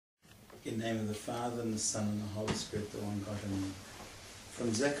In the name of the Father, and the Son, and the Holy Spirit, the one God, amen.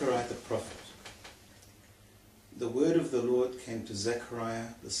 From Zechariah the prophet. The word of the Lord came to Zechariah,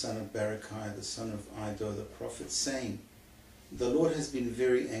 the son of Berechiah, the son of Iddo the prophet, saying, The Lord has been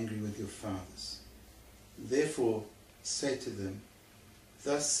very angry with your fathers. Therefore say to them,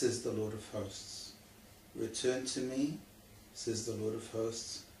 Thus says the Lord of hosts, Return to me, says the Lord of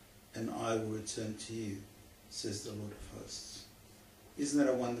hosts, and I will return to you, says the Lord of hosts. Isn't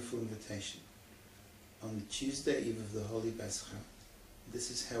that a wonderful invitation? On the Tuesday eve of the Holy Pascha, this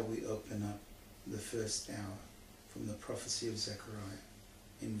is how we open up the first hour from the prophecy of Zechariah,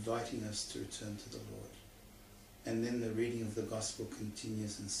 inviting us to return to the Lord. And then the reading of the Gospel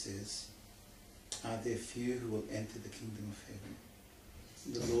continues and says, Are there few who will enter the kingdom of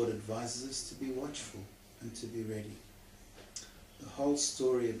heaven? The Lord advises us to be watchful and to be ready. The whole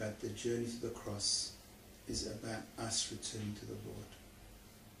story about the journey to the cross is about us returning to the Lord.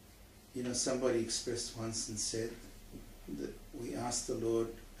 You know, somebody expressed once and said that we asked the Lord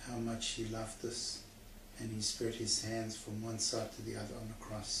how much He loved us, and He spread His hands from one side to the other on the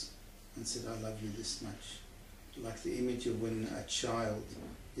cross and said, I love you this much. Like the image of when a child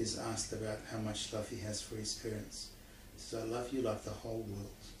is asked about how much love he has for his parents. He says, I love you like the whole world.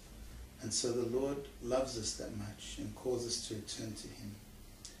 And so the Lord loves us that much and calls us to return to Him.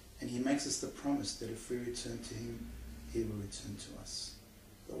 And He makes us the promise that if we return to Him, He will return to us.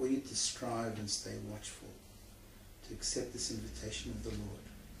 But we need to strive and stay watchful, to accept this invitation of the Lord,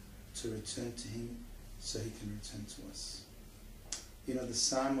 to return to Him so He can return to us. You know, the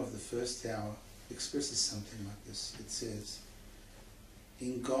psalm of the first hour expresses something like this. It says,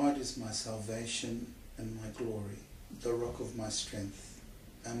 In God is my salvation and my glory, the rock of my strength,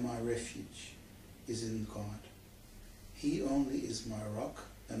 and my refuge is in God. He only is my rock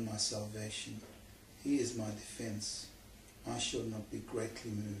and my salvation. He is my defense. I shall not be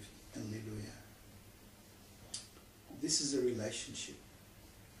greatly moved. Alleluia. This is a relationship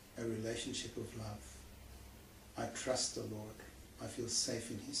of love. I trust the Lord. I feel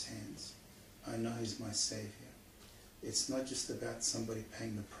safe in His hands. I know He's my Savior. It's not just about somebody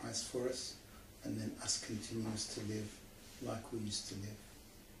paying the price for us and then us continuing to live like we used to live.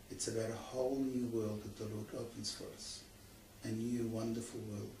 It's about a whole new world that the Lord opens for us. A new wonderful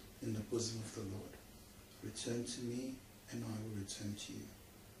world in the bosom of the Lord. Return to me and I will return to you.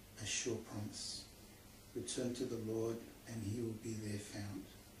 A sure promise. Return to the Lord and He will be there found.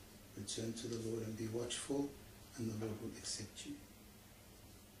 Return to the Lord and be watchful, and the Lord will accept you.